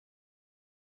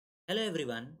Hello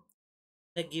everyone.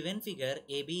 The given figure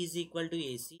AB is equal to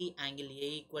AC, angle A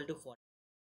equal to 40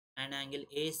 and angle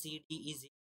ACD is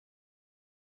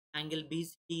angle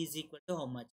BCD is equal to how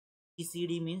much?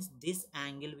 BCD means this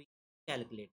angle we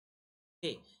calculate.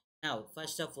 Okay. Now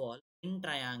first of all in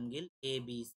triangle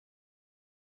ABC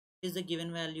is the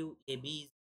given value AB is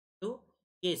equal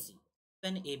to AC.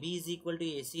 When AB is equal to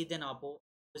AC then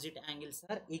opposite angles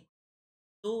are equal.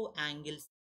 So angle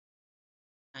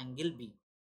B.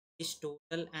 This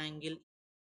total angle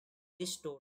this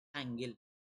total angle.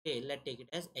 Okay, let's take it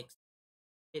as X.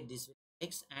 Okay, this will be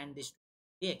X and this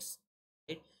will be X.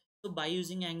 Right. So by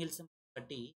using angle sum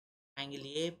property, angle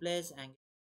A plus angle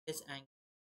plus angle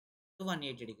to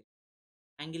 180 degree.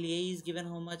 Angle A is given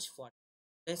how much? 40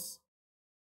 plus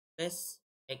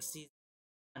X is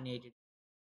 180.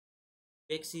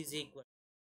 X is equal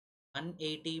to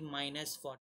 180 minus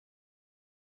 40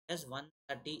 plus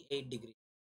 138 degree.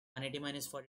 180 minus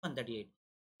 40 138.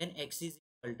 Then X is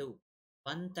equal to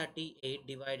 138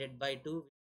 divided by 2 with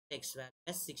X value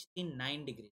as 69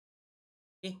 degrees.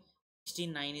 Okay,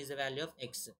 69 is the value of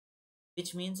X,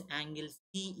 which means angle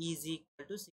C is equal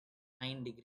to 69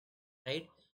 degrees, right?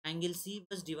 Angle C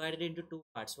was divided into two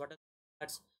parts. What are the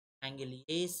parts? Angle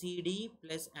ACD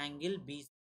plus angle BC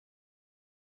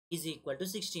is equal to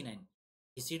 69.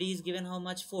 ACD is given how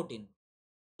much? 14.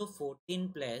 So 14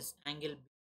 plus angle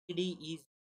BCD is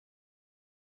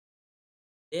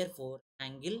therefore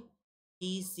angle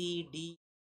BCD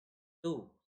to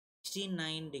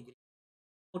 69 degree,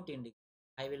 14 degree.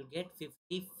 I will get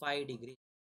 55 degrees.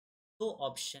 So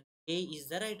option A is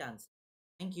the right answer.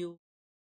 Thank you.